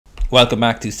Welcome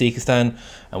back to Sikhistan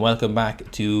and welcome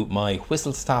back to my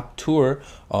whistle-stop tour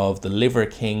of the Liver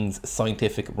King's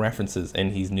scientific references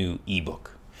in his new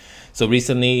ebook. So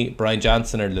recently, Brian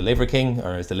Johnson, or the Liver King,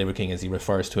 or as the Liver King as he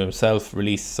refers to himself,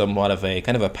 released somewhat of a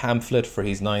kind of a pamphlet for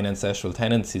his 9 ancestral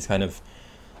tenets, his kind of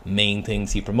main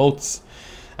things he promotes.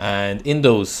 And in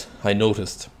those, I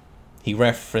noticed he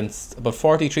referenced about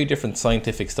 43 different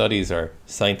scientific studies, or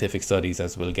scientific studies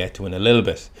as we'll get to in a little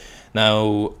bit.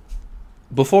 Now,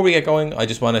 before we get going, I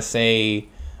just want to say,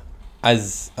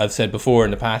 as I've said before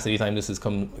in the past, anytime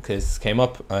this came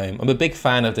up, I'm a big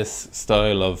fan of this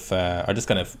style of, or this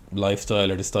kind of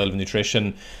lifestyle, or this style of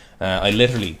nutrition. I'm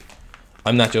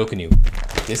not joking you,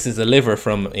 this is a liver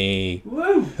from a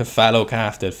fallow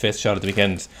calf that Fitz shot at the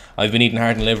weekend. I've been eating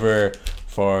heart and liver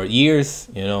for years,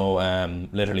 you know.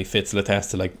 Literally Fitz will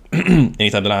attest to, like,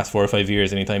 anytime the last 4 or 5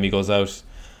 years, anytime he goes out,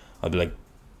 I'll be like,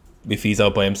 if he's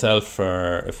out by himself,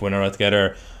 or if we're not out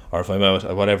together, or if I'm out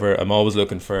or whatever, I'm always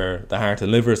looking for the heart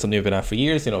and liver, something I've been at for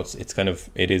years. You know,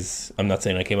 I'm not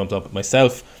saying I came up with it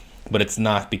myself, but it's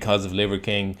not because of Liver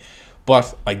King.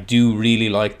 But I do really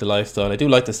like the lifestyle. I do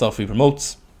like the stuff he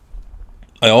promotes.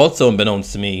 I also,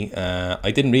 unbeknownst to me, I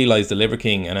didn't realize the Liver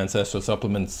King and Ancestral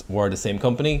Supplements were the same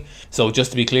company. So just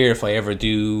to be clear, if I ever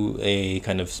do a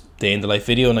kind of day in the life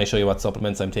video and I show you what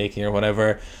supplements I'm taking or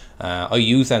whatever, I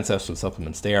use Ancestral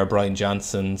Supplements. They are Brian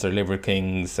Johnson's or Liver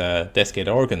King's desiccated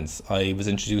organs. I was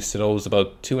introduced to those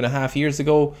about 2.5 years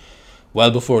ago, well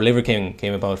before Liver King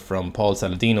came about, from Paul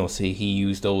Saladino. So he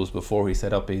used those before he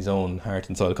set up his own Heart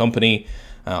and Soil company.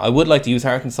 I would like to use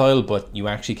Heart and Soil, but you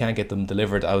actually can't get them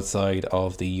delivered outside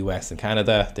of the US and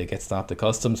Canada. They get stopped at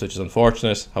customs, which is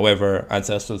unfortunate. However,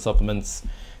 Ancestral Supplements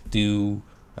do,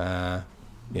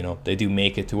 they do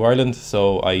make it to Ireland,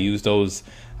 so I use those.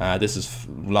 This is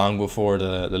long before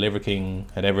the Liver King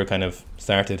had ever kind of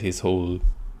started his whole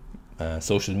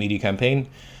social media campaign.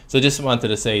 So just wanted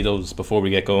to say those before we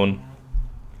get going.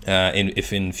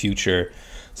 If in future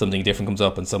something different comes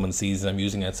up and someone sees that I'm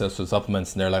using Ancestral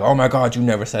Supplements and they're like, oh my god, you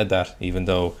never said that, even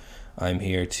though I'm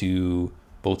here to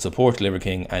both support Liver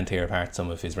King and tear apart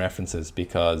some of his references,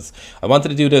 because I wanted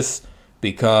to do this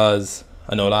because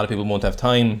I know a lot of people won't have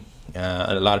time,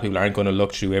 and a lot of people aren't going to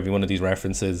look through every one of these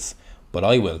references, but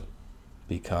I will,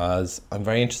 because I'm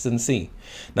very interested in see.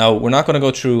 Now, we're not going to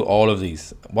go through all of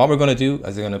these. What we're going to do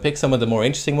is we're going to pick some of the more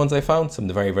interesting ones I found, some of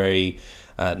the very, very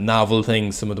novel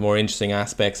things, some of the more interesting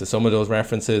aspects of some of those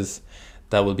references.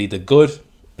 That will be the good,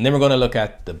 and then we're going to look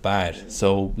at the bad.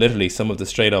 So literally some of the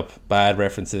straight up bad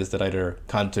references that either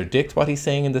contradict what he's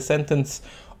saying in the sentence,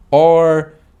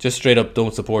 or just straight up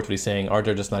don't support what he's saying, or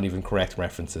they're just not even correct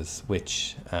references,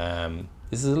 which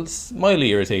is a little mildly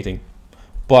irritating,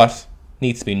 but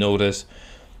needs to be noted.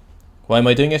 Why am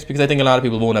I doing it? Because I think a lot of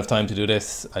people won't have time to do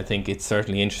this. I think it's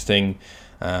certainly interesting.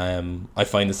 I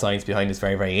find the science behind this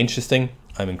very, very interesting.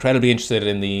 I'm incredibly interested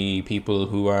in the people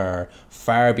who are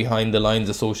far behind the lines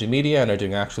of social media and are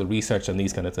doing actual research on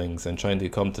these kind of things and trying to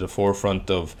come to the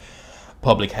forefront of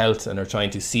public health, and are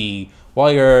trying to see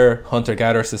why are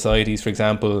hunter-gatherer societies, for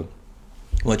example,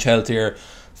 much healthier,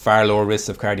 far lower risks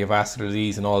of cardiovascular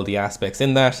disease and all the aspects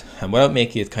in that. And without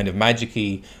making it kind of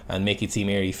magic-y and make it seem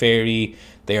airy-fairy,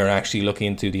 they are actually looking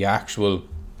into the actual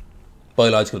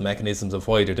biological mechanisms of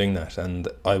why they're doing that. And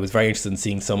I was very interested in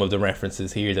seeing some of the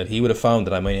references here that he would have found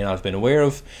that I might not have been aware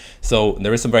of. So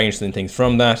there is some very interesting things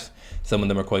from that. Some of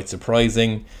them are quite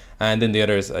surprising, and then the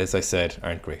others, as I said,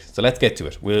 aren't great. So let's get to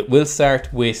it. We'll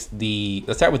start with the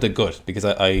good, because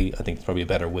I think it's probably a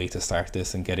better way to start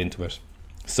this and get into it.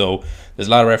 So there's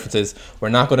a lot of references. We're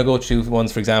not going to go through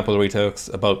ones, for example, where he talks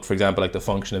about, for example, like the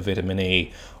function of vitamin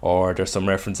A, or there's some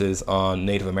references on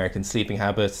Native American sleeping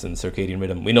habits and circadian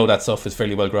rhythm. We know that stuff is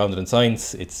fairly well grounded in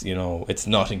science. It's, you know, it's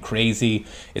nothing crazy.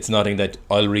 It's nothing that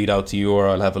I'll read out to you or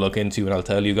I'll have a look into and I'll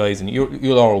tell you guys, and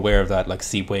you're all aware of that, like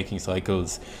sleep waking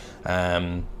cycles,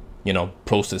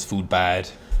 processed food bad,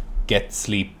 get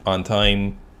sleep on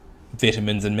time,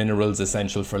 vitamins and minerals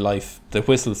essential for life, the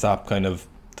whistle stop kind of,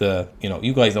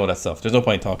 you guys know that stuff. There's no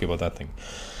point talking about that thing.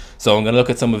 So I'm going to look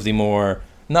at some of the more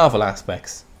novel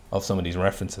aspects of some of these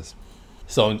references.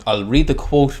 So I'll read the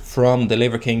quote from the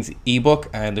Liver King's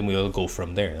ebook, and then we'll go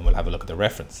from there and we'll have a look at the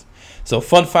reference. So,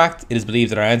 fun fact, it is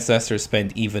believed that our ancestors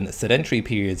spent even sedentary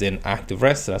periods in active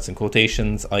rest. So that's in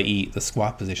quotations, i.e. the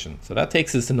squat position. So that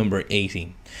takes us to number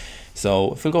 18.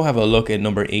 So if we'll go have a look at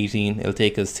number 18, it'll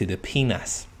take us to the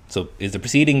PNAS. So is the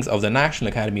Proceedings of the National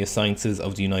Academy of Sciences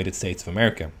of the United States of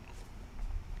America.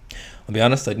 I'll be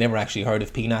honest, I'd never actually heard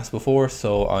of PNAS before,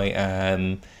 so I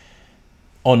am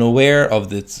unaware of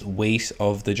the weight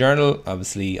of the journal.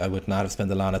 Obviously, I would not have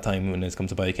spent a lot of time when it comes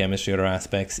to biochemistry or other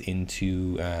aspects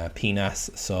into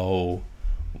PNAS. So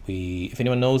if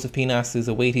anyone knows if PNAS is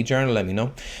a weighty journal, let me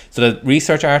know. So the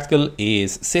research article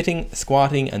is Sitting,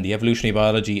 Squatting and the Evolutionary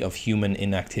Biology of Human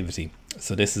Inactivity.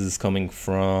 So this is coming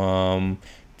from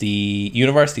the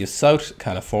University of South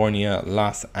California,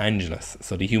 Los Angeles.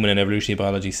 So the Human and Evolutionary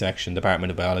Biology section,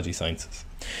 Department of Biology Sciences.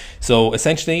 So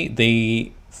essentially,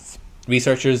 the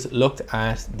researchers looked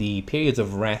at the periods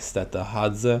of rest that the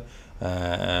Hadza,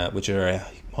 which are a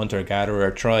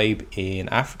hunter-gatherer tribe in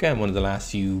Africa, and one of the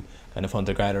last few kind of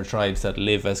hunter-gatherer tribes that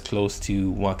live as close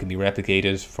to what can be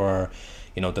replicated for,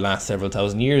 you know, the last several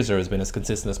thousand years, or has been as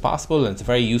consistent as possible. And it's a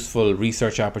very useful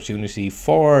research opportunity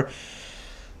for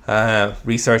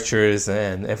researchers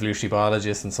and evolutionary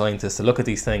biologists and scientists to look at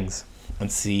these things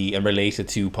and see and relate it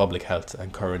to public health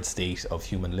and current state of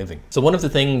human living. So one of the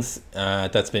things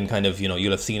that's been kind of, you know,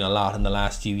 you'll have seen a lot in the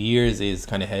last few years is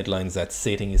kind of headlines that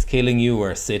sitting is killing you,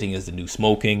 or sitting is the new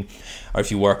smoking. Or if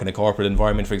you work in a corporate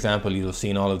environment, for example, you'll have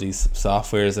seen all of these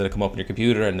softwares that come up on your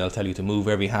computer and they'll tell you to move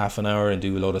every half an hour and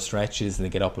do a load of stretches and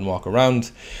then get up and walk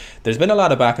around. There's been a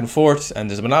lot of back and forth, and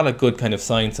there's been a lot of good kind of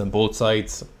science on both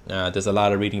sides. There's a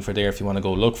lot of reading for there if you want to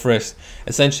go look for it.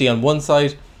 Essentially, on one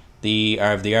side, the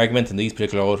argument, and these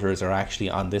particular authors are actually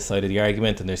on this side of the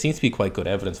argument, and there seems to be quite good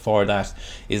evidence for that,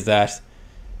 is that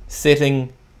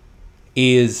sitting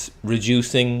is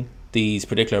reducing these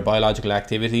particular biological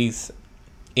activities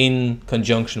in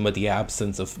conjunction with the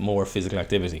absence of more physical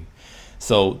activity.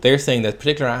 So they're saying that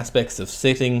particular aspects of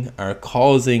sitting are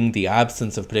causing the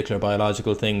absence of particular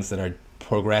biological things that are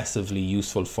progressively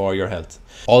useful for your health.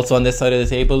 Also on this side of the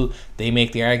table, they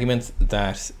make the argument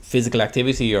that physical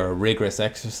activity or rigorous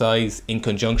exercise in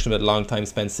conjunction with long time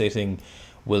spent sitting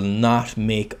will not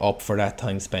make up for that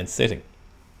time spent sitting.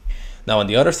 Now on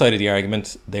the other side of the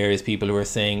argument, there is people who are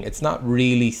saying it's not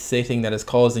really sitting that is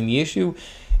causing the issue,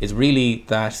 it's really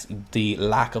that the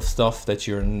lack of stuff that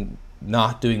you're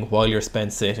not doing while you're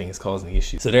spent sitting is causing the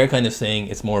issue. So they're kind of saying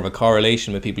it's more of a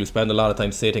correlation with people who spend a lot of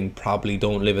time sitting probably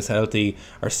don't live as healthy,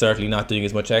 or certainly not doing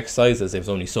as much exercise, as there's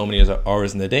only so many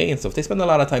hours in the day. And so if they spend a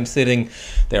lot of time sitting,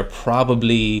 they're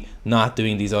probably not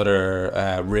doing these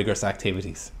other rigorous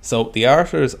activities. So the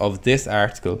authors of this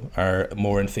article are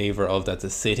more in favor of that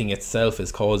the sitting itself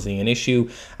is causing an issue,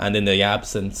 and in the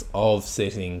absence of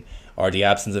sitting, or the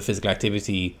absence of physical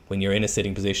activity when you're in a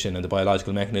sitting position, and the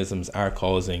biological mechanisms are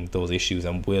causing those issues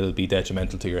and will be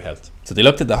detrimental to your health. So they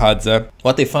looked at the Hadza.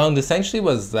 What they found essentially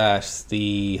was that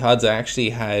the Hadza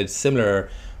actually had similar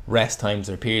rest times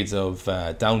or periods of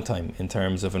downtime in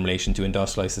terms of in relation to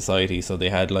industrialized society. So they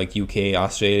had like UK,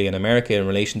 Australia and America in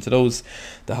relation to those.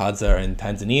 The Hadza are in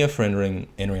Tanzania for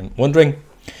anyone wondering.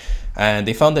 And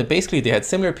they found that basically they had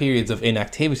similar periods of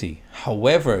inactivity.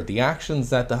 However, the actions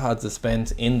that the Hadza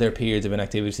spent in their periods of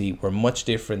inactivity were much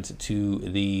different to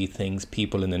the things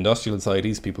people in industrial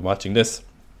societies, people watching this,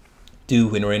 do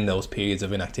when we're in those periods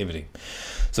of inactivity.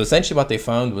 So essentially what they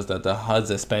found was that the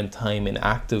Hadza spent time in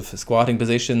active squatting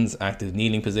positions, active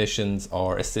kneeling positions,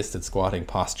 or assisted squatting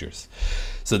postures.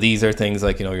 So these are things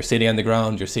like, you know, you're sitting on the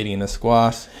ground, you're sitting in a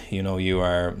squat, you know, you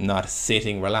are not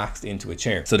sitting relaxed into a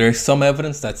chair. So there's some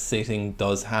evidence that sitting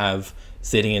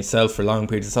itself for long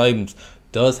periods of time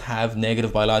does have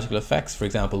negative biological effects. For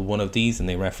example, one of these, and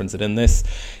they reference it in this,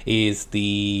 is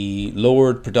the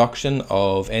lowered production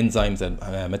of enzymes that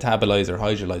metabolize or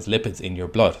hydrolyze lipids in your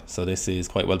blood. So this is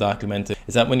quite well documented,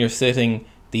 is that when you're sitting,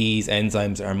 these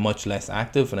enzymes are much less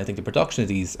active, and I think the production of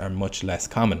these are much less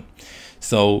common.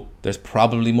 So there's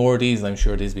probably more of these, and I'm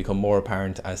sure these become more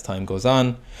apparent as time goes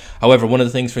on. However, one of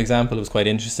the things, for example, it was quite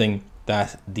interesting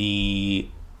that the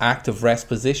active rest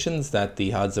positions that the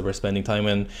Hadza were spending time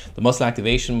in, the muscle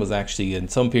activation was actually in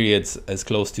some periods as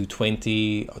close to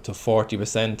 20 to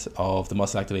 40% of the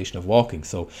muscle activation of walking.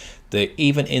 So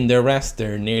even in their rest,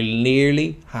 they're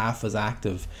nearly half as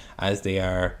active as they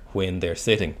are when they're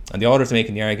sitting. And the authors are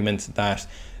making the argument that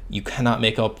you cannot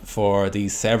make up for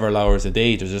these several hours a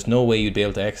day. There's just no way you'd be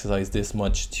able to exercise this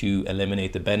much to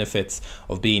eliminate the benefits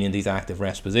of being in these active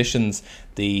rest positions.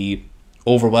 The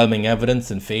overwhelming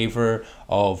evidence in favor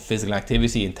of physical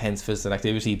activity, intense physical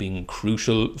activity, being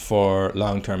crucial for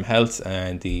long-term health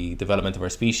and the development of our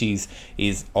species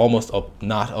is almost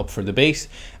not up for debate,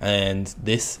 and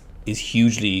this is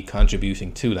hugely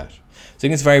contributing to that. So I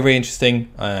think it's very, very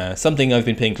interesting. Something I've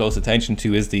been paying close attention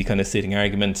to is the kind of sitting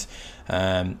argument.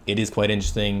 It is quite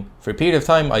interesting. For a period of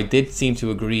time, I did seem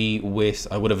to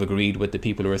I would have agreed with the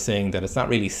people who are saying that it's not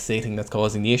really sitting that's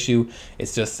causing the issue.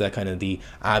 It's just kind of the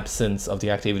absence of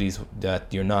the activities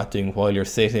that you're not doing while you're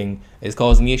sitting is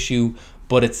causing the issue.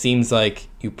 but it seems like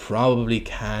you probably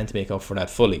can't make up for that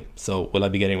fully. So will I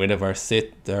be getting rid of our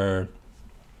chairs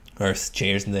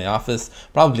in the office?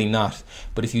 Probably not.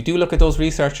 But if you do look at those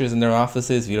researchers in their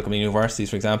offices, if you look at universities,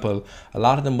 for example, a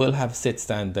lot of them will have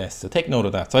sit-stand desks. So take note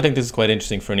of that. So I think this is quite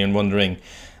interesting for anyone wondering.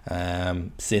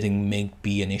 Sitting may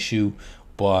be an issue,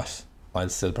 but I'll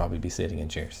still probably be sitting in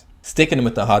chairs. Sticking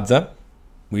with the Hadza,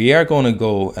 we are going to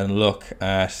go and look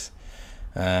at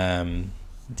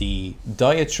the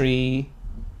dietary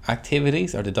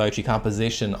activities or the dietary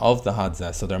composition of the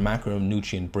Hadza, so their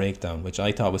macronutrient breakdown, which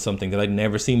I thought was something that I'd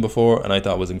never seen before and I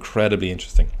thought was incredibly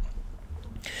interesting.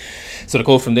 So the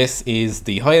quote from this is,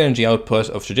 the high energy output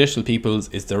of traditional peoples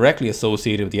is directly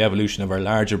associated with the evolution of our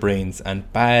larger brains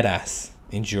and badass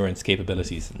endurance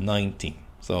capabilities. 19.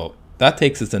 So that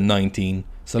takes us to 19.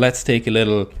 So let's take a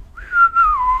little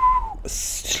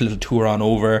tour on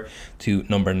over to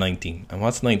number 19. And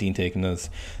what's 19 taking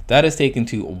us? That is taken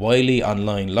to Wiley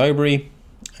Online Library,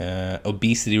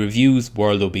 Obesity Reviews,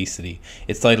 World Obesity.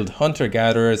 It's titled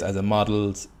Hunter-Gatherers as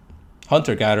Models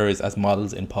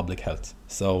in Public Health.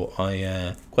 So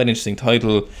quite interesting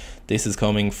title. This is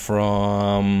coming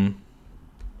from,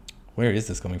 where is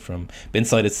this coming from? Been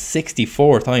cited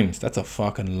 64 times. That's a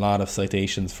fucking lot of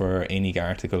citations for any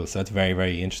article. So that's very,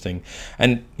 very interesting.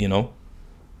 And you know,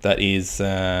 that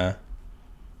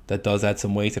does add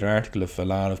some weight to the article if a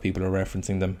lot of people are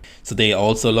referencing them. So they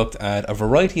also looked at a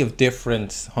variety of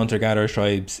different hunter-gatherer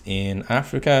tribes in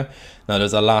Africa. Now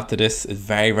there's a lot to this. It's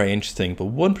very, very interesting. But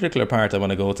one particular part I want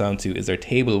to go down to is their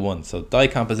table 1. So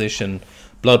diet composition,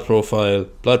 blood profile,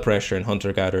 blood pressure in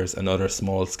hunter-gatherers and other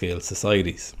small-scale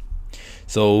societies.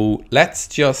 So let's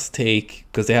just take,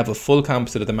 because they have a full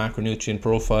composite of the macronutrient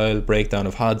profile breakdown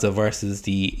of Hadza versus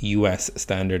the US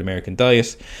standard American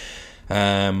diet.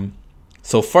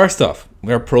 So first off,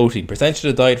 we have protein. Percentage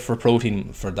of the diet for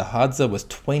protein for the Hadza was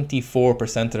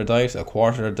 24% of the diet. A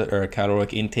quarter of their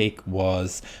caloric intake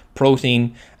was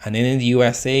protein. And then in the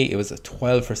USA, it was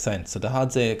 12%. So the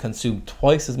Hadza consumed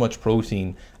twice as much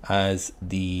protein as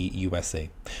the USA.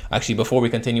 Actually, before we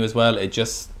continue as well, it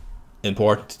just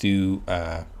important to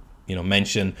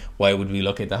mention why would we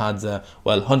look at the Hadza.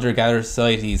 Well, hunter-gatherer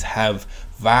societies have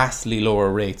vastly lower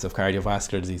rates of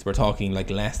cardiovascular disease. We're talking like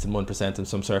less than 1% in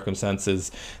some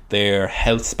circumstances. Their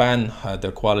health span,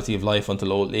 their quality of life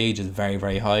until old age is very,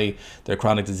 very high. Their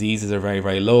chronic diseases are very,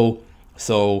 very low.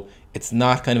 So it's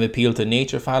not kind of appeal to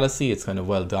nature fallacy. It's kind of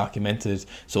well documented.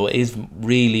 So it is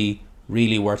really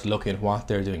worth looking at what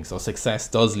they're doing. So success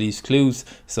does leave clues.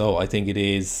 So I think it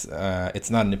is, it's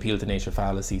not an appeal to nature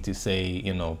fallacy to say,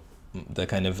 you know, the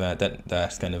kind of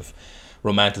that kind of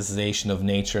romanticization of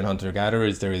nature and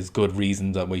hunter-gatherers. There is good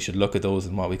reason that we should look at those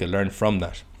and what we could learn from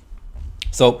that.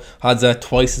 So Hadza,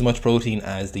 twice as much protein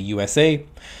as the USA.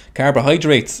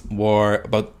 Carbohydrates were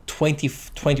about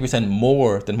 20%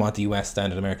 more than what the US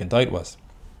standard American diet was.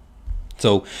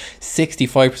 So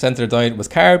 65% of their diet was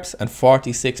carbs and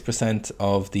 46%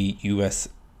 of the US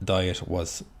diet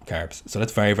was carbs. So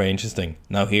that's very, very interesting.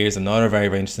 Now here's another very,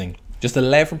 very interesting. Just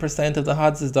 11% of the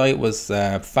Hadza's diet was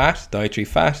fat, dietary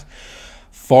fat.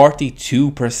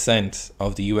 42%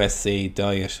 of the USA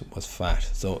diet was fat.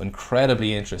 So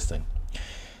incredibly interesting.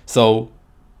 So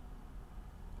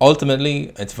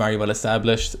ultimately, it's very well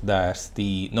established that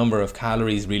the number of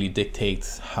calories really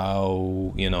dictates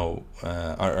how, you know,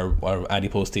 our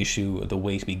adipose tissue, the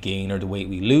weight we gain or the weight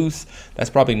we lose. That's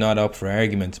probably not up for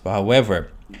argument. But however,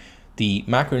 the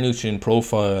macronutrient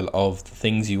profile of the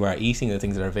things you are eating, the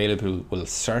things that are available, will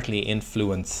certainly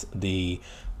influence the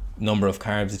number of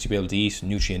carbs that you'll be able to eat,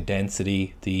 nutrient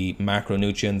density, the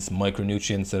macronutrients,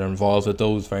 micronutrients that are involved with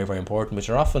those, very, very important, which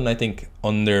are often, I think,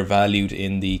 undervalued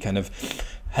in the kind of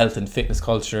health and fitness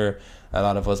culture a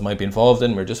lot of us might be involved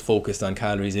in. We're just focused on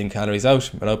calories in, calories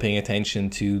out, without paying attention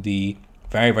to the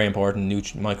very, very important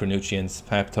micronutrients,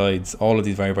 peptides, all of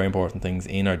these very, very important things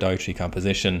in our dietary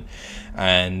composition.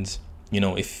 And, you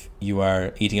know, if you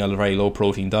are eating a very low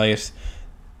protein diet,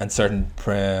 and certain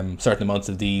amounts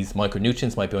of these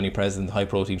micronutrients might be only present in high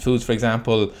protein foods, for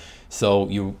example, so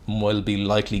you will be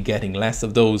likely getting less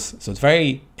of those. So it's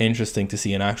very interesting to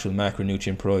see an actual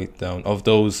macronutrient breakdown of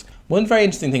those. One very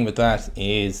interesting thing with that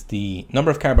is the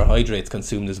number of carbohydrates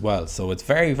consumed as well. So it's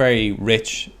very, very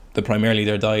rich. Primarily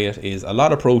their diet is a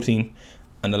lot of protein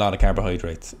and a lot of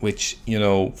carbohydrates, which, you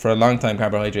know, for a long time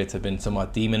carbohydrates have been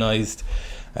somewhat demonized.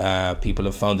 People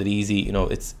have found it easy, you know,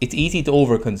 it's easy to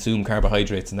over consume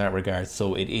carbohydrates in that regard.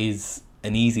 So it is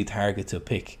an easy target to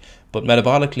pick, but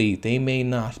metabolically they may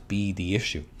not be the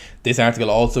issue. This article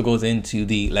also goes into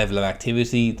the level of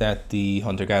activity that the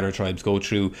hunter-gatherer tribes go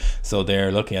through. So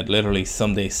they're looking at literally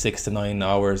some days 6 to 9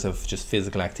 hours of just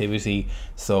physical activity,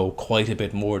 so quite a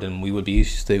bit more than we would be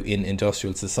used to in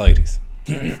industrial societies.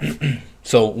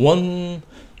 So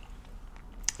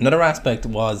another aspect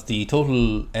was the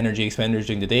total energy expenditure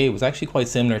during the day was actually quite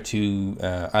similar to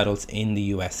adults in the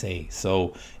USA.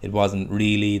 So it wasn't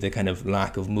really the kind of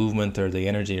lack of movement or the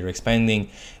energy they're expending.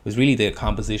 It was really the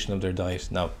composition of their diet.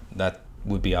 Now, that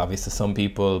would be obvious to some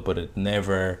people, but it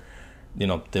never,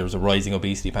 there was a rising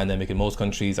obesity pandemic in most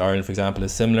countries. Ireland, for example,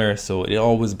 is similar. So it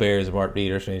always bears worth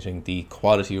reiterating the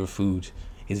quality of food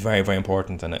is very, very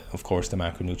important. And of course, the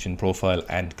macronutrient profile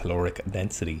and caloric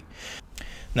density.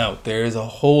 Now, there's a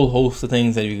whole host of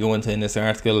things that you go into in this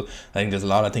article. I think there's a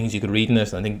lot of things you could read in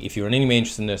it. I think if you're in any way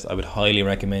interested in this, I would highly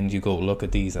recommend you go look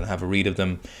at these and have a read of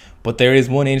them. But there is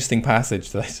one interesting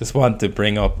passage that I just want to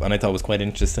bring up, and I thought was quite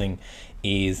interesting,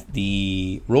 is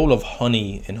the role of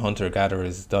honey in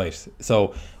hunter-gatherers' diet.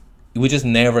 So we just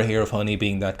never hear of honey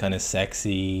being that kind of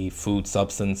sexy food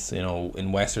substance.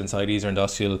 In Western societies or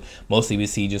industrial, mostly we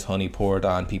see just honey poured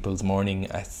on people's morning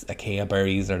acacia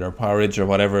berries or their porridge or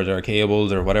whatever, their acacia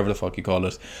bowls or whatever the fuck you call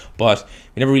it. But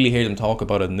we never really hear them talk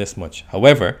about it in this much.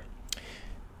 However,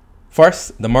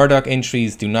 first, the Murdoch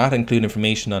entries do not include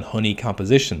information on honey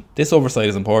composition. This oversight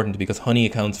is important because honey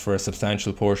accounts for a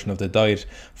substantial portion of the diet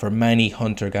for many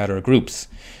hunter-gatherer groups.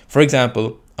 For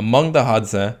example, among the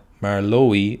Hadza,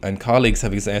 Marlowe and colleagues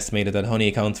have estimated that honey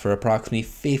accounts for approximately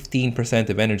 15%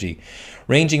 of energy,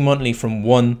 ranging monthly from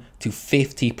 1 to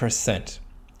 50%.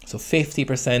 So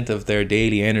 50% of their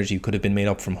daily energy could have been made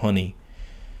up from honey.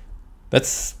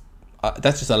 That's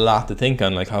just a lot to think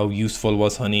on. Like, how useful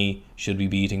was honey? Should we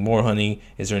be eating more honey?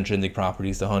 Is there intrinsic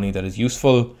properties to honey that is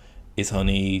useful? Is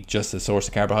honey just a source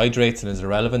of carbohydrates and is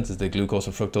irrelevant? Is the glucose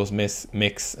and fructose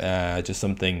mix just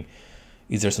something?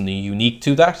 Is there something unique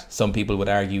to that? Some people would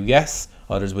argue yes.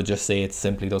 Others would just say it's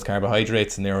simply those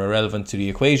carbohydrates and they're irrelevant to the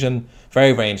equation.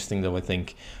 Very, very interesting though, I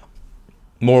think.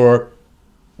 More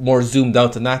zoomed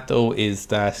out than that though is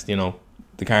that,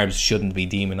 the carbs shouldn't be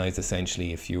demonized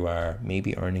essentially if you are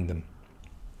maybe earning them.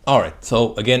 Alright,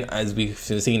 so again, as we've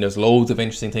seen, there's loads of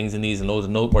interesting things in these and loads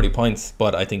of noteworthy points,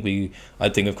 but I think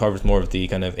I've covered more of the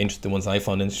kind of interesting ones I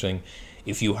found interesting.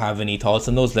 If you have any thoughts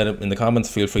on those, let it in the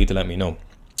comments, feel free to let me know.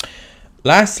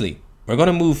 Lastly, we're going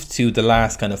to move to the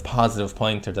last kind of positive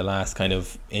point, or the last kind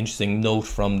of interesting note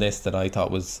from this that I thought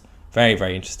was very,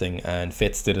 very interesting, and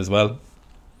Fitz did as well.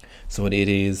 So it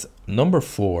is number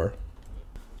 4.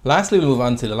 Lastly, we'll move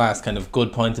on to the last kind of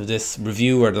good point of this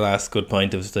review, or the last good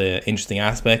point of the interesting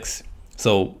aspects.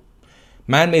 So,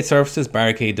 man-made surfaces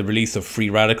barricade the release of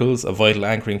free radicals, a vital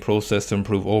anchoring process to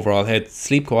improve overall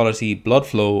sleep quality, blood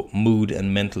flow, mood,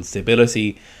 and mental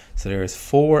stability. So there's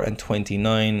 4 and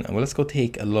 29. Well, let's go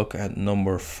take a look at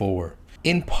number 4.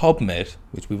 In PubMed,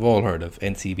 which we've all heard of,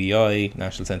 NCBI,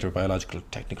 National Centre for Biological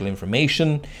Technical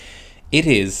Information, it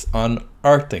is on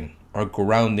earthing or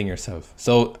grounding yourself.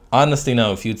 So honestly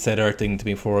now, if you'd said earthing to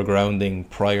me before grounding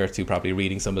prior to probably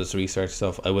reading some of this research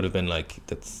stuff, I would have been like,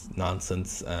 that's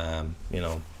nonsense.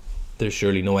 There's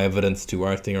surely no evidence to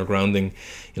earthing or grounding.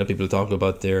 People talk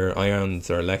about their ions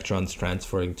or electrons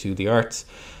transferring to the earth.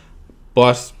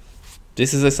 But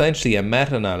this is essentially a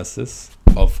meta-analysis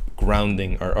of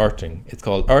grounding or earthing. It's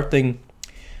called Earthing: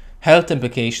 Health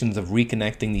Implications of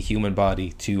Reconnecting the Human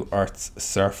Body to Earth's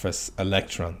Surface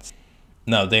Electrons.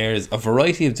 Now, there's a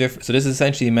variety of different... So this is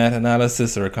essentially a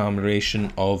meta-analysis or a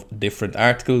combination of different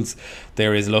articles.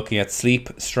 There is looking at sleep,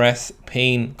 stress,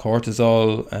 pain,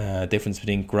 cortisol, difference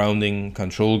between grounding,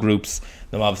 control groups.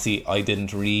 Now, obviously, I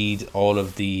didn't read all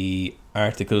of the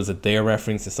articles that they're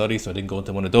referencing to study, so I didn't go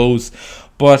into one of those.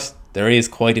 But there is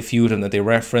quite a few of them that they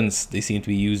reference. They seem to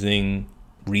be using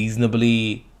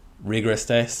reasonably rigorous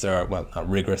tests, or, well, not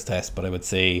rigorous tests, but I would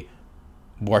say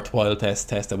worthwhile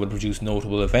tests that would produce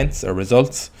notable events or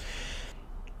results.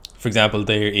 For example,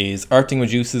 there is earthing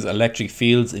reduces electric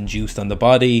fields induced on the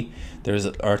body. There's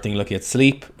earthing looking at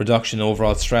sleep, reduction in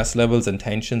overall stress levels and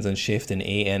tensions, and shift in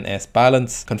ANS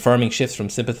balance, confirming shifts from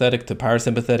sympathetic to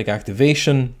parasympathetic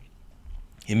activation,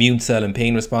 immune cell and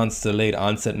pain response to delayed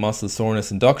onset muscle soreness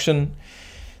induction.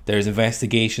 There's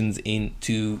investigations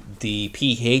into the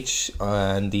pH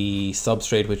and the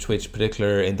substrate which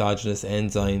particular endogenous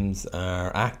enzymes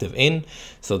are active in.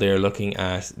 So they're looking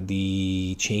at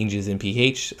the changes in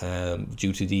pH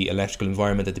due to the electrical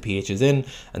environment that the pH is in,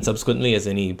 and subsequently, as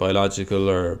any biological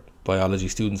or biology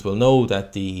students will know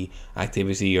that the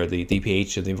activity or the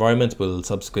pH of the environment will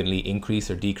subsequently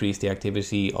increase or decrease the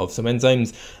activity of some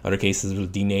enzymes. Other cases will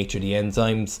denature the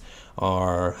enzymes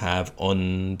or have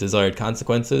undesired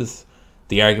consequences.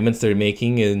 The arguments they're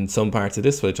making in some parts of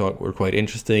this, which I thought were quite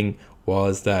interesting,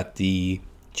 was that the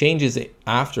changes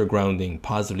after grounding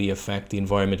positively affect the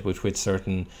environment with which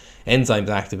certain enzymes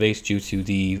activate due to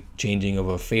the changing of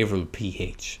a favorable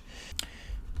pH.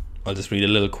 I'll just read a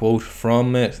little quote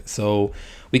from it. So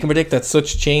we can predict that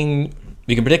such charge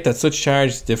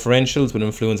differentials will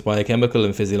influence biochemical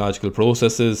and physiological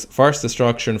processes. First, the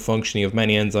structure and functioning of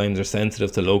many enzymes are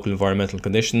sensitive to local environmental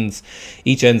conditions.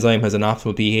 Each enzyme has an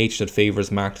optimal pH that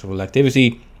favors maximal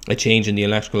activity. A change in the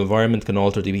electrical environment can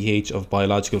alter the pH of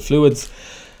biological fluids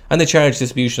and the charge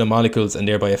distribution of molecules, and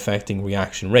thereby affecting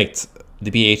reaction rates.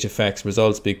 The pH effect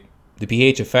results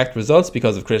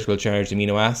because of critical charged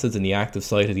amino acids in the active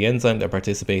site of the enzyme that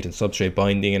participate in substrate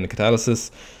binding and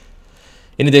catalysis.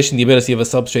 In addition, the ability of a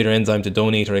substrate or enzyme to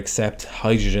donate or accept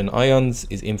hydrogen ions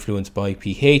is influenced by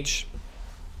pH.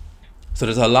 So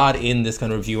there's a lot in this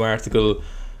kind of review article.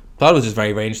 I thought it was just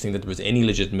very, very interesting that there was any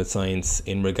legitimate science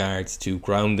in regards to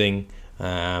grounding.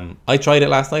 I tried it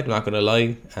last night, I'm not going to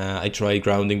lie. I tried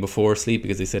grounding before sleep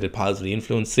because they said it positively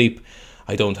influenced sleep.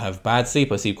 I don't have bad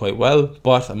sleep, I sleep quite well,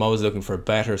 but I'm always looking for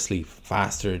better sleep,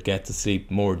 faster, get to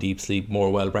sleep, more deep sleep,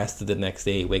 more well rested the next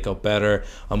day, wake up better.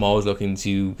 I'm always looking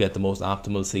to get the most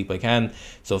optimal sleep I can.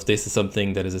 So if this is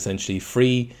something that is essentially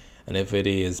free, and if it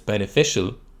is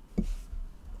beneficial,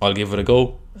 I'll give it a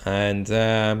go. And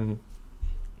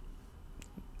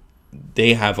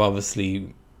they have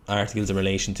obviously articles in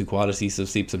relation to qualities of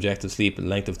sleep, subjective sleep, and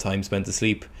length of time spent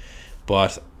asleep,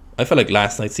 but I felt like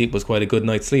last night's sleep was quite a good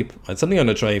night's sleep. It's something I'm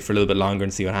going to try for a little bit longer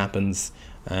and see what happens.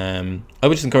 I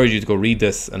would just encourage you to go read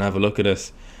this and have a look at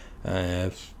it.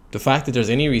 The fact that there's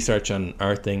any research on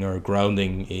earthing or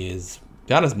grounding is, to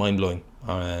be honest, mind-blowing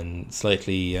and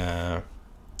slightly... to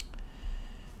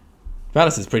be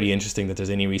honest, it's pretty interesting that there's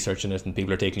any research in it and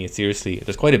people are taking it seriously.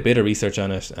 There's quite a bit of research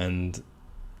on it and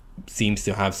seems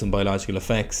to have some biological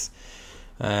effects.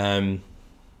 Yeah,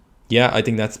 I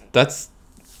think that's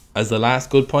as the last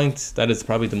good point, that is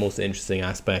probably the most interesting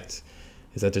aspect,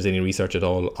 is that there's any research at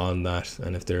all on that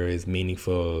and if there is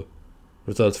meaningful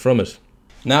results from it.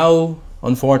 Now,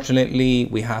 unfortunately,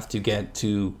 we have to get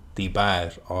to the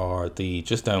bad, or the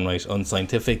just downright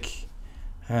unscientific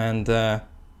and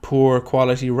poor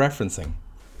quality referencing.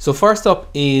 So first up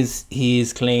is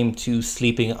his claim to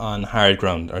sleeping on hard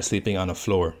ground or sleeping on a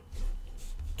floor.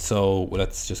 So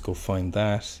let's just go find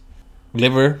that.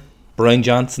 Liver, Brian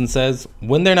Johnson says,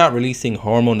 when they're not releasing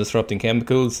hormone disrupting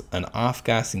chemicals and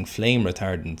off-gassing flame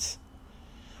retardants,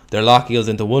 they're locking us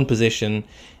into one position,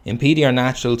 impeding our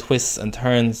natural twists and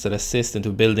turns that assist into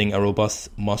building a robust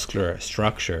muscular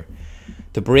structure.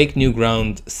 To break new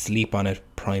ground, sleep on it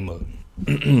primal.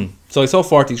 So I saw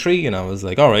 43 and I was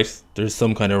like, alright, there's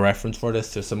some kind of reference for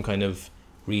this, there's some kind of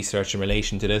research in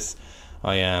relation to this.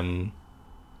 I am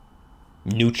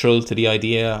neutral to the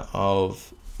idea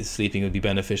of sleeping would be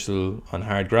beneficial on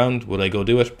hard ground. Would I go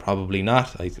do it? Probably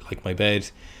not. I like my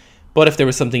bed. But if there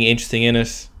was something interesting in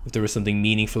it, if there was something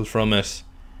meaningful from it,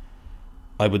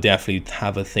 I would definitely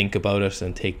have a think about it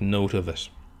and take note of it.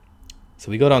 So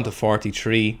we go down to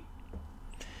 43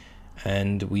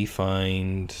 and we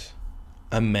find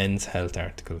a Men's Health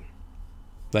article.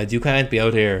 Lads, you can't be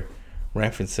out here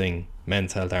referencing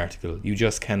Men's Health article. You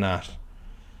just cannot.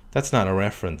 That's not a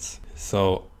reference.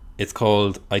 So it's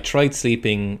called I Tried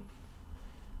Sleeping,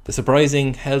 the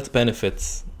surprising health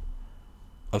benefits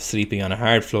of sleeping on a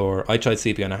hard floor. I tried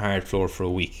sleeping on a hard floor for a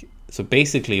week. So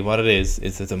basically what it is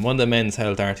it's in one of the Men's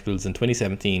Health articles in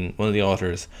 2017, one of the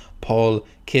authors, Paul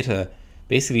Kitta,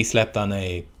 basically slept on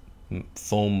a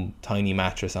foam tiny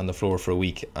mattress on the floor for a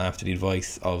week after the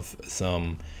advice of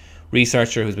some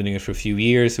researcher who's been doing it for a few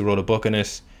years, who wrote a book on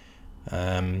it.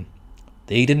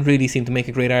 They didn't really seem to make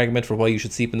a great argument for why you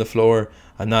should sleep on the floor.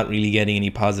 I'm not really getting any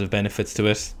positive benefits to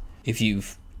it. If you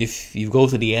go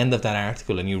to the end of that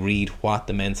article and you read what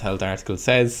the Men's Health article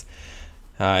says,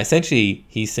 essentially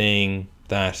he's saying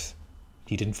that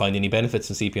he didn't find any benefits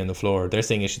from sleeping on the floor. They're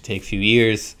saying it should take a few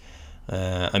years.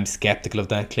 I'm skeptical of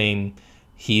that claim.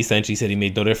 He essentially said he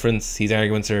made no difference. His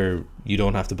arguments are, you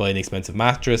don't have to buy an expensive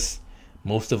mattress.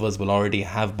 Most of us will already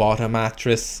have bought a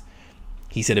mattress.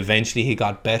 He said eventually he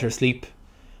got better sleep.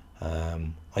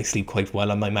 I sleep quite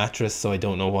well on my mattress, so I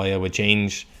don't know why I would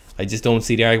change. I just don't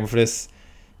see the argument for this.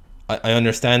 I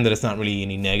understand that it's not really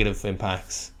any negative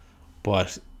impacts,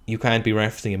 but you can't be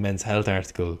referencing a Men's Health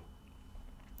article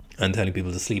and telling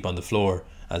people to sleep on the floor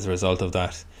as a result of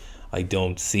that. I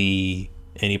don't see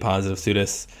any positives to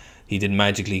this. He didn't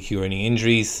magically cure any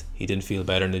injuries. He didn't feel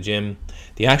better in the gym.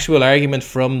 The actual argument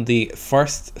from the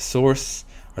first source,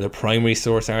 or the primary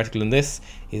source article in this,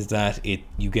 is that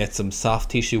you get some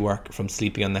soft tissue work from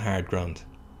sleeping on the hard ground.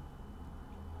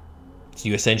 So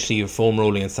you essentially have foam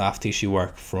rolling and soft tissue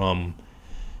work from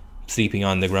sleeping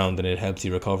on the ground, and it helps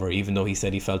you recover, even though he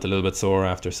said he felt a little bit sore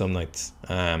after some nights.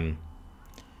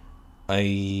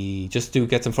 I just do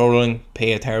get some foam rolling,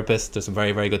 pay a therapist. There's some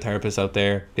very, very good therapists out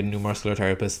there. Get a new muscular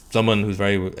therapist, someone who's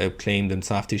very acclaimed in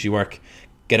soft tissue work.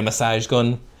 Get a massage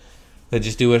gun. They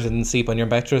just do it and sleep on your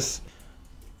mattress.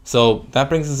 So that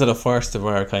brings us to the first of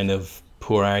our kind of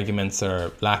poor arguments,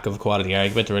 or lack of quality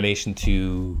argument, in relation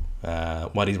to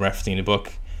what he's referencing in the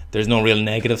book. There's no real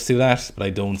negatives to that, but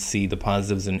I don't see the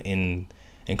positives in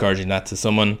encouraging that to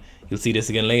someone. You'll see this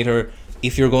again later.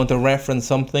 If you're going to reference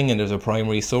something and there's a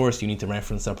primary source, you need to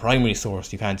reference a primary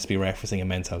source. You can't just be referencing a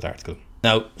men's health article.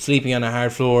 Now, sleeping on a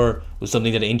hard floor was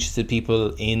something that interested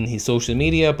people in his social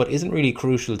media, but isn't really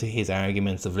crucial to his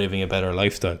arguments of living a better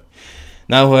lifestyle.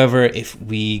 Now, however, if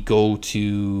we go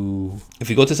to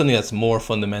something that's more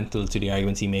fundamental to the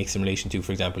arguments he makes in relation to,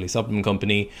 for example, a supplement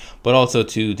company, but also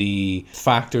to the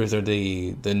factors or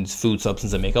the food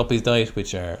substances that make up his diet,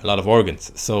 which are a lot of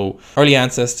organs. So early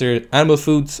ancestors, animal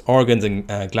foods, organs and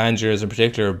glandulars in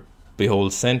particular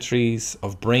behold centuries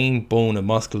of brain, bone and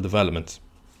muscle development.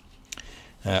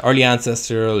 Early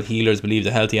ancestral healers believed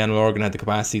a healthy animal organ had the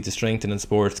capacity to strengthen and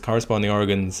support corresponding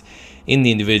organs in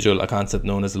the individual, a concept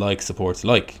known as like supports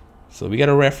like. So we get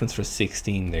a reference for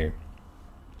 16 there.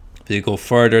 If you go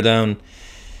further down,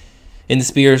 in the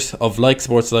spirit of like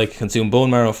supports like, consume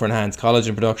bone marrow for enhanced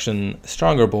collagen production,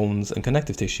 stronger bones and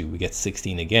connective tissue. We get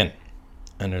 16 again.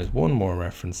 And there's one more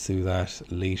reference to that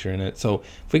later in it. So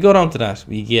if we go down to that,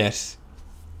 we get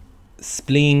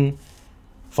spleen,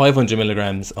 500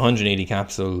 milligrams, 180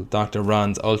 capsule, Dr.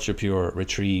 Ron's Ultra Pure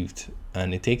retrieved,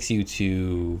 and it takes you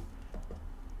to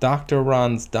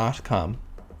drrons.com.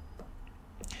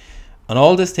 And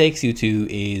all this takes you to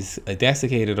is a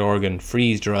desiccated organ,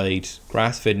 freeze-dried,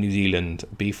 grass-fed New Zealand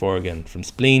beef organ from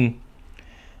spleen,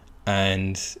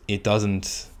 and it's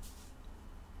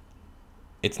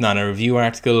not a review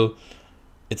article,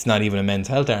 it's not even a men's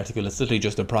health article, it's literally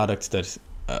just a product that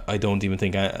I don't even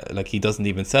think, he doesn't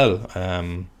even sell.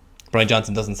 Brian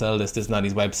Johnson doesn't sell this. This is not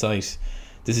his website.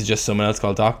 This is just someone else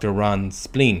called Dr. Ron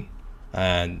Spleen.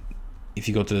 And if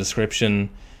you go to the description,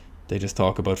 they just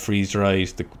talk about freeze-dried,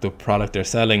 the product they're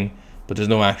selling, but there's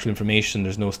no actual information.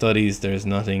 There's no studies. There's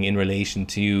nothing in relation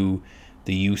to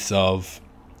the use of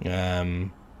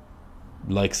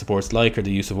like supports like, or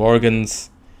the use of organs.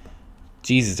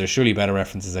 Jesus, there's surely better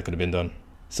references that could have been done.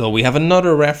 So we have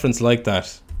another reference like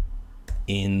that.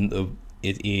 It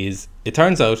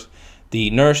turns out the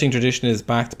nourishing tradition is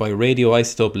backed by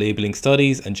radioisotope labeling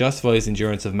studies and justifies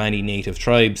endurance of many native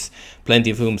tribes, plenty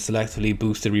of whom selectively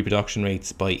boosted reproduction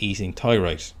rates by eating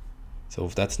thyroid. So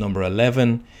if that's number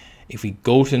 11, if we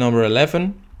go to number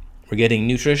 11, we're getting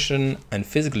nutrition and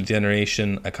physical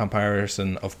degeneration, a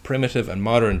comparison of primitive and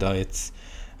modern diets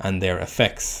and their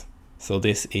effects. So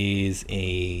this is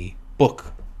a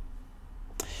book.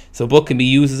 So a book can be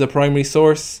used as a primary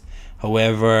source.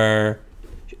 However,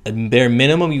 at bare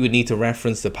minimum, you would need to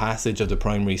reference the passage of the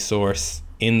primary source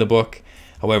in the book.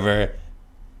 However,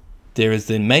 there is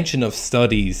the mention of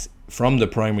studies from the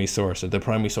primary source, or the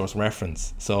primary source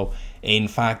reference. So in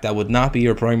fact, that would not be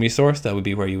your primary source. That would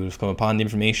be where you would have come upon the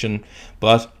information.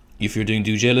 But if you're doing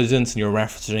due diligence and you're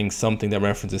referencing something that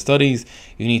references studies,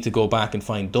 you need to go back and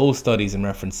find those studies and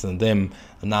reference them,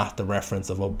 and not the reference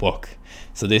of a book.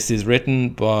 So this is written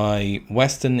by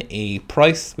Weston A.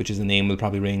 Price, which is a name will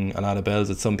probably ring a lot of bells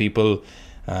with some people.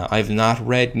 I've not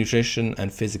read Nutrition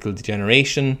and Physical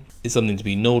Degeneration. It's something to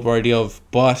be noteworthy of,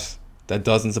 but that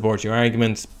doesn't support your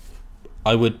argument.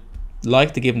 I would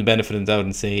like to give him the benefit of the doubt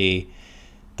and say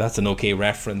that's an okay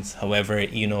reference. However,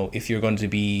 if you're going to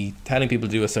be telling people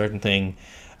to do a certain thing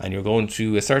and you're going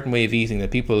through a certain way of eating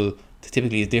that people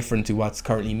typically is different to what's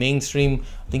currently mainstream,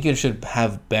 I think you should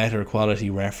have better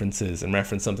quality references and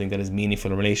reference something that is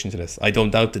meaningful in relation to this. I don't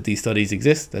doubt that these studies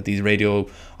exist, that these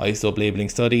radioisotope labeling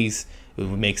studies, it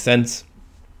would make sense.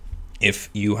 If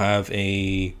you have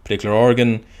a particular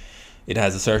organ, it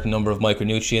has a certain number of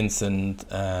micronutrients and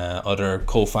other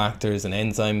cofactors and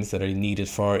enzymes that are needed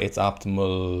for its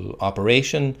optimal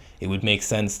operation. It would make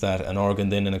sense that an organ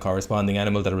then in a corresponding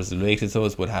animal that was related to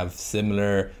us would have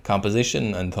similar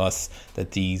composition, and thus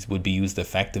that these would be used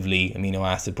effectively. Amino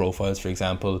acid profiles, for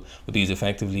example, would be used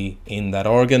effectively in that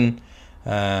organ.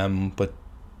 But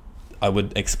I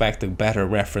would expect a better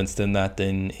reference than that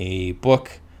in a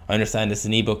book. I understand this is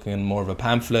an ebook and more of a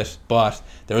pamphlet, but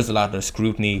there is a lot of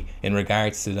scrutiny in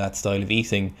regards to that style of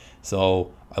eating,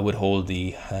 so I would hold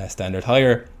the standard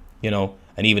higher, you know.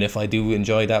 And even if I do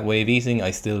enjoy that way of eating,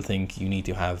 I still think you need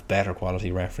to have better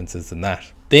quality references than that.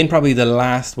 Then probably the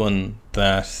last one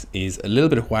that is a little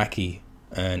bit wacky,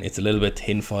 and it's a little bit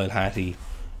tinfoil hatty,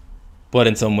 but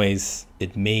in some ways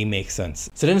it may make sense.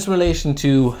 So then it's in relation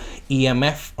to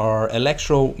EMF, or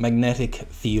electromagnetic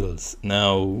fields.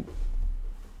 Now,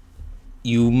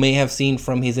 you may have seen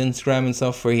from his Instagram and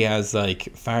stuff where he has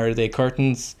like Faraday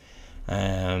curtains.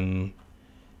 So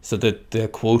the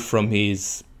quote from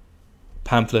his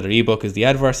pamphlet or ebook is: the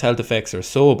adverse health effects are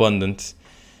so abundant,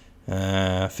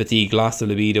 fatigue, loss of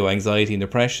libido, anxiety and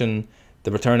depression, the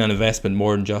return on investment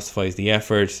more than justifies the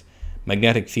effort.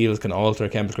 Magnetic fields can alter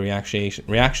chemical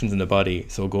reactions in the body,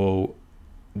 so go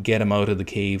get him out of the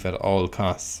cave at all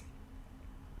costs.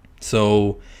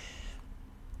 So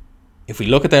if we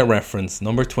look at that reference,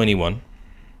 number 21,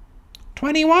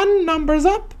 numbers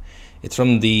up, it's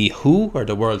from the WHO, or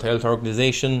the World Health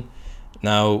Organization.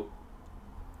 Now,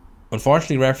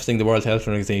 unfortunately, referencing the World Health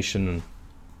Organization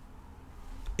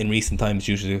in recent times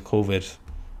due to the COVID,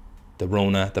 the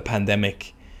Rona, the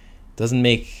pandemic, doesn't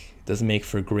make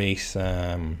for great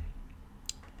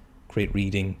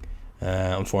reading,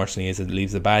 unfortunately, as it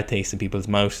leaves a bad taste in people's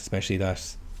mouth, especially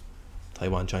that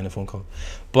Taiwan-China phone call.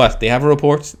 But they have a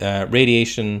report,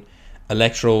 radiation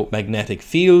electromagnetic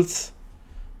fields.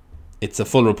 It's a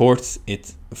full report.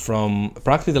 It's from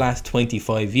approximately the last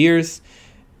 25 years.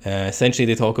 Essentially,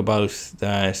 they talk about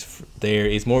that there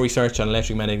is more research on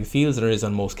electromagnetic fields than there is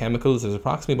on most chemicals. There's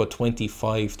approximately about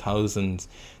 25,000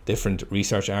 different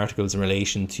research articles in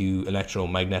relation to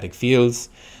electromagnetic fields,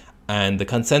 and the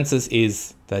consensus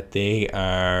is that they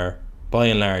are by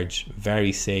and large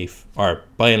very safe, or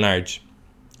by and large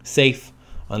safe,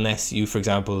 unless you, for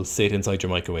example, sit inside your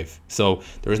microwave. So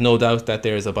there is no doubt that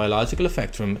there is a biological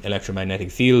effect from electromagnetic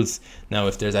fields. Now,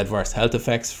 if there's adverse health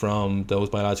effects from those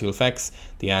biological effects,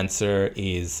 the answer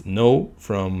is no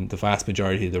from the vast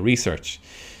majority of the research.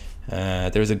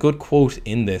 There's a good quote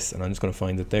in this, and I'm just going to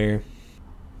find it there.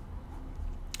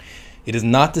 It is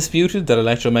not disputed that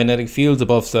electromagnetic fields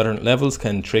above certain levels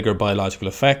can trigger biological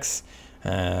effects.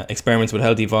 Experiments with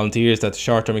healthy volunteers that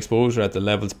short-term exposure at the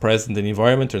levels present in the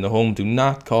environment or in the home do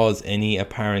not cause any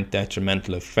apparent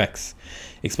detrimental effects.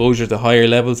 Exposure to higher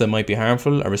levels that might be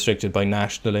harmful are restricted by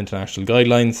national and international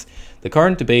guidelines. The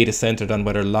current debate is centered on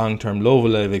whether long-term low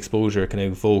level exposure can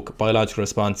evoke biological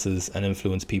responses and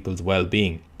influence people's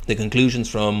well-being. The conclusions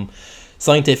from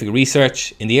scientific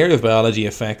research in the area of biology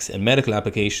effects and medical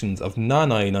applications of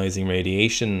non-ionizing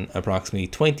radiation. Approximately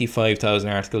 25,000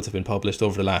 articles have been published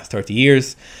over the last 30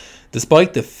 years.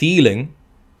 Despite the feeling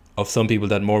of some people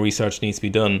that more research needs to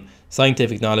be done,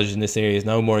 scientific knowledge in this area is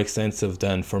now more extensive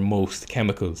than for most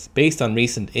chemicals. Based on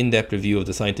recent in-depth review of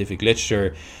the scientific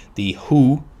literature, the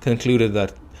WHO concluded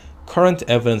that current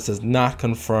evidence does not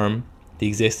confirm the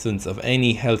existence of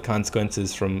any health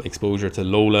consequences from exposure to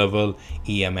low-level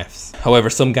EMFs.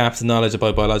 However, some gaps in knowledge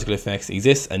about biological effects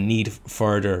exist and need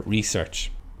further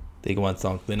research. They go on to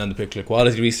talk then on the particular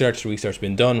quality research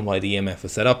been done, why the EMF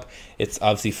was set up. It's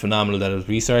obviously phenomenal that it was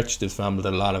researched. It's phenomenal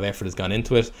that a lot of effort has gone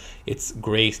into it. It's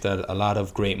great that a lot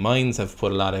of great minds have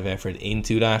put a lot of effort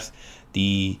into that.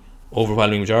 The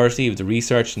overwhelming majority of the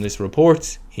research in this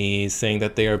report is saying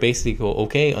that they are basically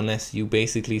okay unless you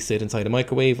basically sit inside a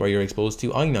microwave or you're exposed to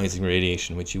ionizing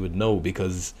radiation, which you would know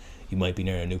because you might be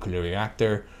near a nuclear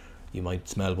reactor, you might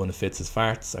smell one of Fitz's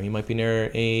farts, or you might be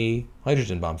near a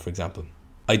hydrogen bomb, for example.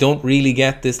 I don't really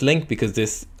get this link because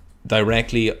this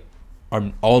directly or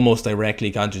almost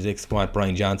directly contradicts what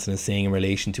Brian Johnson is saying in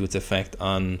relation to its effect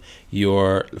on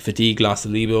your fatigue, loss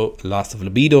of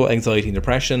libido, anxiety and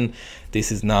depression.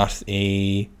 This is not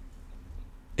it's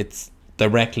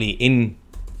directly in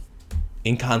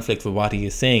conflict with what he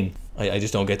is saying. I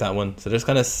just don't get that one. So there's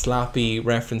kind of sloppy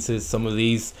references. Some of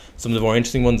the more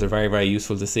interesting ones are very, very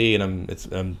useful to see, and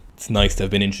it's nice to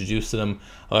have been introduced to them.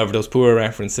 However, those poorer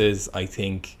references, I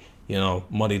think,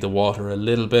 muddy the water a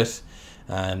little bit.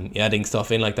 Adding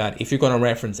stuff in like that, if you're going to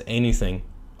reference anything,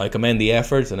 I commend the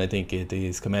effort and I think it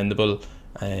is commendable,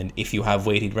 and if you have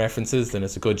weighted references then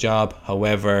it's a good job.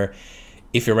 However,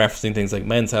 if you're referencing things like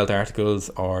men's health articles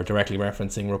or directly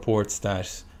referencing reports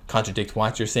that contradict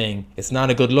what you're saying, it's not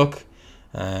a good look.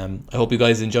 I hope you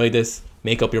guys enjoyed this.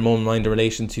 Make up your own mind in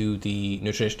relation to the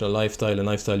nutritional lifestyle and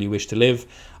lifestyle you wish to live.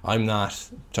 I'm not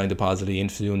trying to positively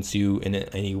influence you in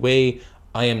any way.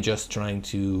 I am just trying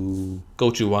to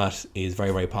go through what is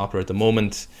very, very popular at the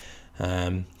moment.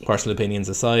 Personal opinions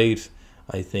aside,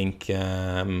 I think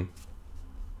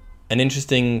an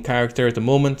interesting character at the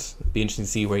moment. Be interesting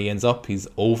to see where he ends up. He's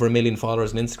over 1 million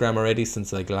followers on Instagram already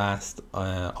since like last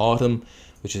autumn,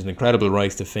 which is an incredible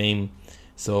rise to fame.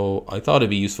 So I thought it'd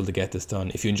be useful to get this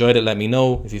done. If you enjoyed it, let me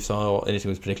know. If you saw anything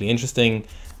was particularly interesting,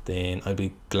 then I'd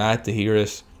be glad to hear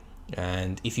it.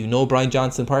 And if you know Brian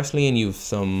Johnson personally and you've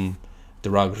some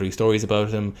derogatory stories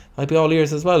about him, I'd be all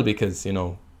ears as well, because, you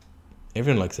know,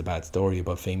 everyone likes a bad story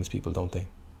about famous people, don't they?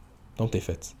 Don't they,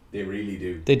 Fitz? They really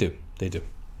do. They do. They do.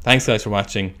 Thanks, guys, for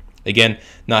watching. Again,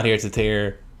 not here to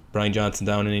tear Brian Johnson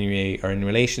down in any way or in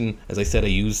relation. As I said, I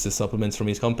use the supplements from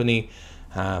his company.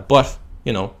 But,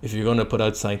 you know, if you're going to put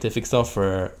out scientific stuff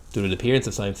or do an appearance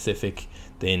of scientific,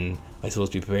 then I suppose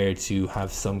be prepared to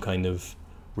have some kind of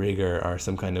rigor or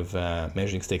some kind of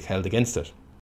measuring stick held against it.